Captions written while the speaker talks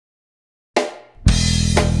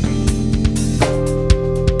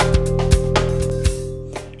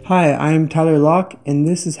Hi, I am Tyler Locke, and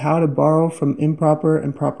this is how to borrow from improper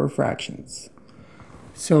and proper fractions.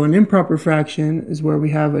 So an improper fraction is where we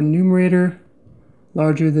have a numerator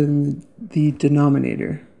larger than the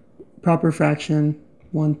denominator. Proper fraction,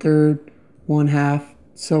 1/3, 1/2,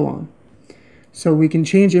 so on. So we can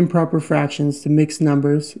change improper fractions to mixed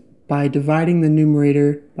numbers by dividing the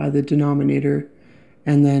numerator by the denominator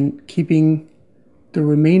and then keeping the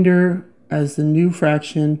remainder as the new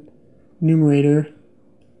fraction numerator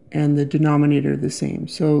and the denominator the same.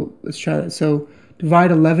 So let's try that. So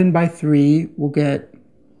divide 11 by 3, we'll get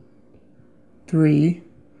 3,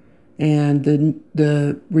 and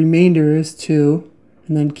the remainder is 2,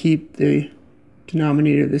 and then keep the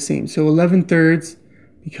denominator the same. So 11/3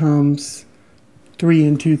 becomes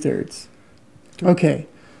 3 2/3. Okay,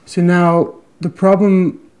 so now the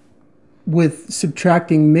problem with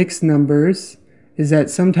subtracting mixed numbers is that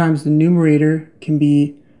sometimes the numerator can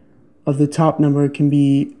be of the top number can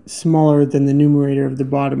be smaller than the numerator of the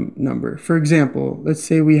bottom number. For example, let's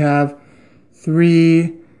say we have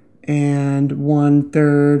 3 and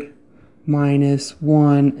 1/3 minus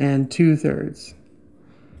 1 and 2/3.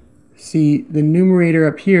 See, the numerator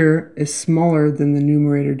up here is smaller than the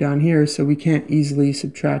numerator down here, so we can't easily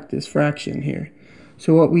subtract this fraction here.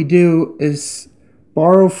 So what we do is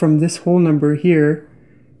borrow from this whole number here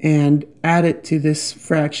and add it to this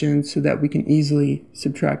fraction so that we can easily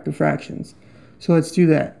subtract the fractions. So let's do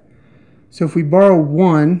that. So if we borrow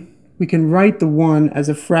 1, we can write the 1 as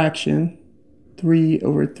a fraction,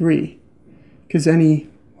 3/3, because any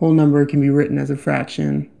whole number can be written as a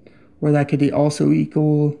fraction, or that could also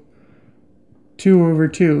equal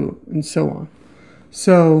 2/2, and so on.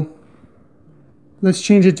 So let's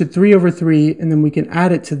change it to 3/3, and then we can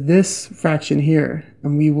add it to this fraction here,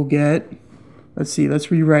 and we will get, let's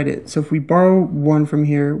rewrite it. So if we borrow 1 from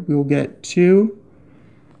here, we will get 2.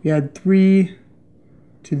 We add 3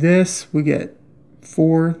 to this, we get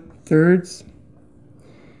 4/3.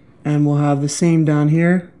 And we'll have the same down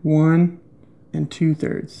here, 1 and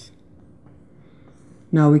 2/3.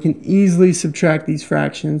 Now we can easily subtract these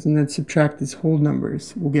fractions and then subtract these whole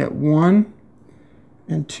numbers. We'll get 1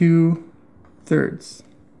 and 2/3.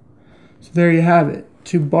 So there you have it.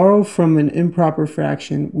 To borrow from an improper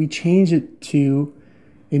fraction, we change it to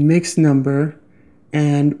a mixed number,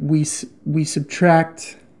 and we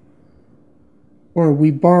subtract, or we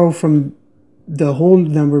borrow from the whole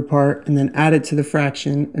number part and then add it to the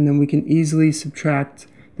fraction, and then we can easily subtract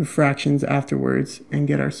the fractions afterwards and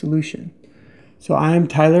get our solution. So I am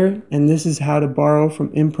Tyler, and this is how to borrow from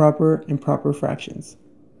improper and proper fractions.